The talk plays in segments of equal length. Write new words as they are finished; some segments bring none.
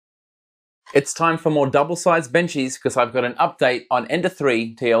It's time for more double-sized benchies because I've got an update on Ender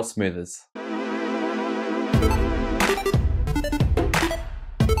 3 TL smoothers.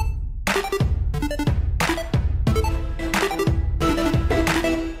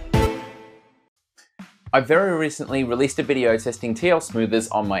 I very recently released a video testing TL smoothers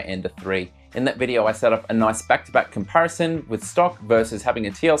on my Ender 3. In that video I set up a nice back-to-back comparison with stock versus having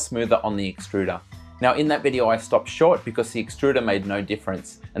a TL smoother on the extruder. Now in that video I stopped short because the extruder made no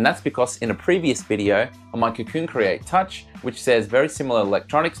difference, and that's because in a previous video on my Cocoon Create Touch, which says very similar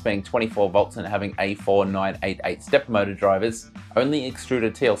electronics being 24 volts and having A4988 stepper motor drivers, only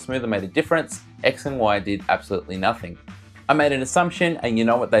extruder TL smoother made a difference, X and Y did absolutely nothing. I made an assumption, and you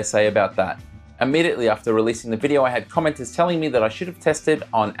know what they say about that. Immediately after releasing the video I had commenters telling me that I should have tested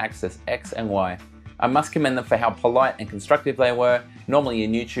on axis X and Y. I must commend them for how polite and constructive they were. Normally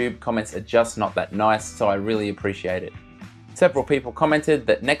in YouTube, comments are just not that nice, so I really appreciate it. Several people commented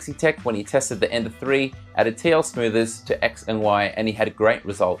that Nexi Tech, when he tested the Ender 3, added TL smoothers to X and Y and he had great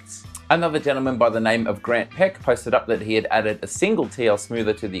results. Another gentleman by the name of Grant Peck posted up that he had added a single TL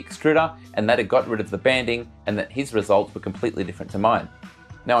smoother to the extruder and that it got rid of the banding and that his results were completely different to mine.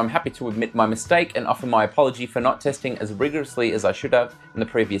 Now I'm happy to admit my mistake and offer my apology for not testing as rigorously as I should have in the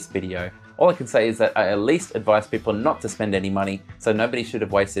previous video. All I can say is that I at least advise people not to spend any money, so nobody should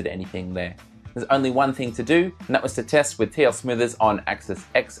have wasted anything there. There's only one thing to do, and that was to test with TL smoothers on axis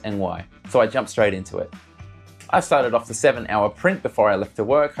X and Y, so I jumped straight into it. I started off the 7-hour print before I left to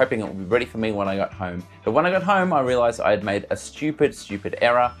work, hoping it would be ready for me when I got home. But when I got home, I realized I had made a stupid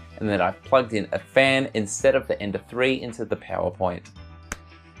error, and that I plugged in a fan instead of the Ender 3 into the PowerPoint.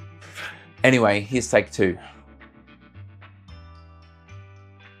 Anyway, here's take 2.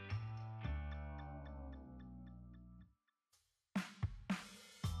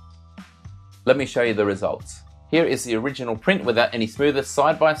 Let me show you the results. Here is the original print without any smoothers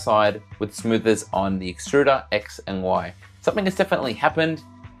side by side with smoothers on the extruder X and Y. Something has definitely happened.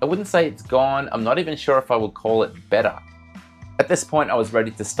 I wouldn't say it's gone. I'm not even sure if I would call it better. At this point I was ready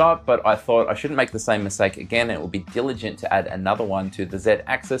to stop, but I thought I shouldn't make the same mistake again and it would be diligent to add another one to the Z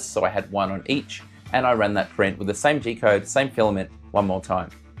axis, so I had one on each and I ran that print with the same G-code, same filament, one more time.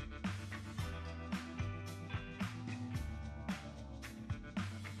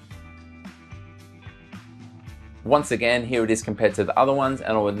 Once again, here it is compared to the other ones,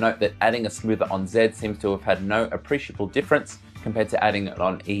 and I would note that adding a smoother on Z seems to have had no appreciable difference compared to adding it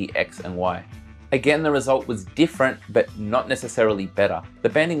on E, X and Y. Again, the result was different, but not necessarily better. The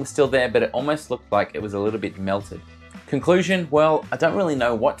banding was still there, but it almost looked like it was a little bit melted. Conclusion, well, I don't really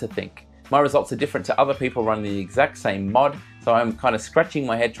know what to think. My results are different to other people running the exact same mod, so I'm kind of scratching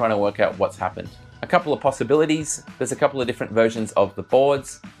my head trying to work out what's happened. A couple of possibilities. There's a couple of different versions of the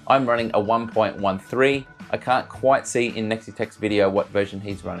boards. I'm running a 1.13. I can't quite see in Nexi Tech's video what version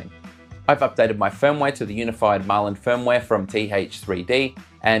he's running. I've updated my firmware to the unified Marlin firmware from TH3D,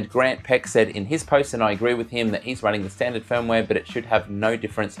 and Grant Peck said in his post, and I agree with him, that he's running the standard firmware, but it should have no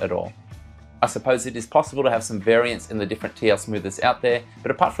difference at all. I suppose it is possible to have some variance in the different TL smoothers out there,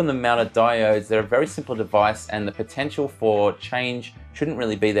 but apart from the mounted diodes, they're a very simple device and the potential for change shouldn't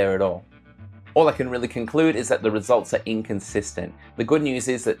really be there at all. All I can really conclude is that the results are inconsistent. The good news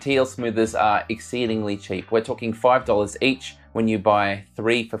is that TL smoothers are exceedingly cheap. We're talking $5 each when you buy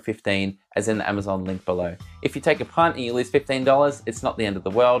 3 for $15, as in the Amazon link below. If you take a punt and you lose $15, it's not the end of the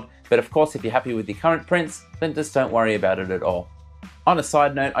world, but of course if you're happy with your current prints, then just don't worry about it at all. On a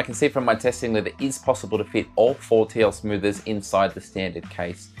side note, I can see from my testing that it is possible to fit all 4 TL smoothers inside the standard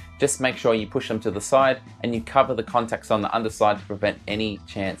case. Just make sure you push them to the side and you cover the contacts on the underside to prevent any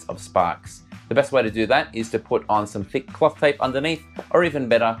chance of sparks. The best way to do that is to put on some thick cloth tape underneath, or even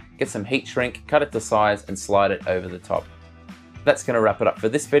better, get some heat shrink, cut it to size and slide it over the top. That's going to wrap it up for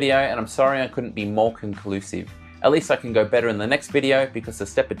this video, and I'm sorry I couldn't be more conclusive. At least I can go better in the next video because the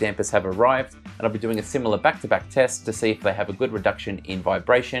stepper dampers have arrived, and I'll be doing a similar back-to-back test to see if they have a good reduction in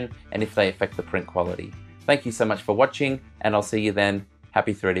vibration and if they affect the print quality. Thank you so much for watching, and I'll see you then.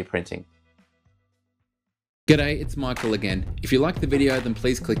 Happy 3D printing. G'day, it's Michael again. If you liked the video, then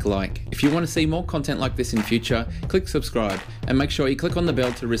please click like. If you want to see more content like this in future, click subscribe and make sure you click on the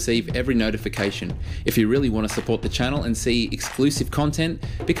bell to receive every notification. If you really want to support the channel and see exclusive content,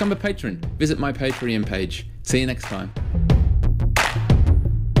 become a patron. Visit my Patreon page. See you next time.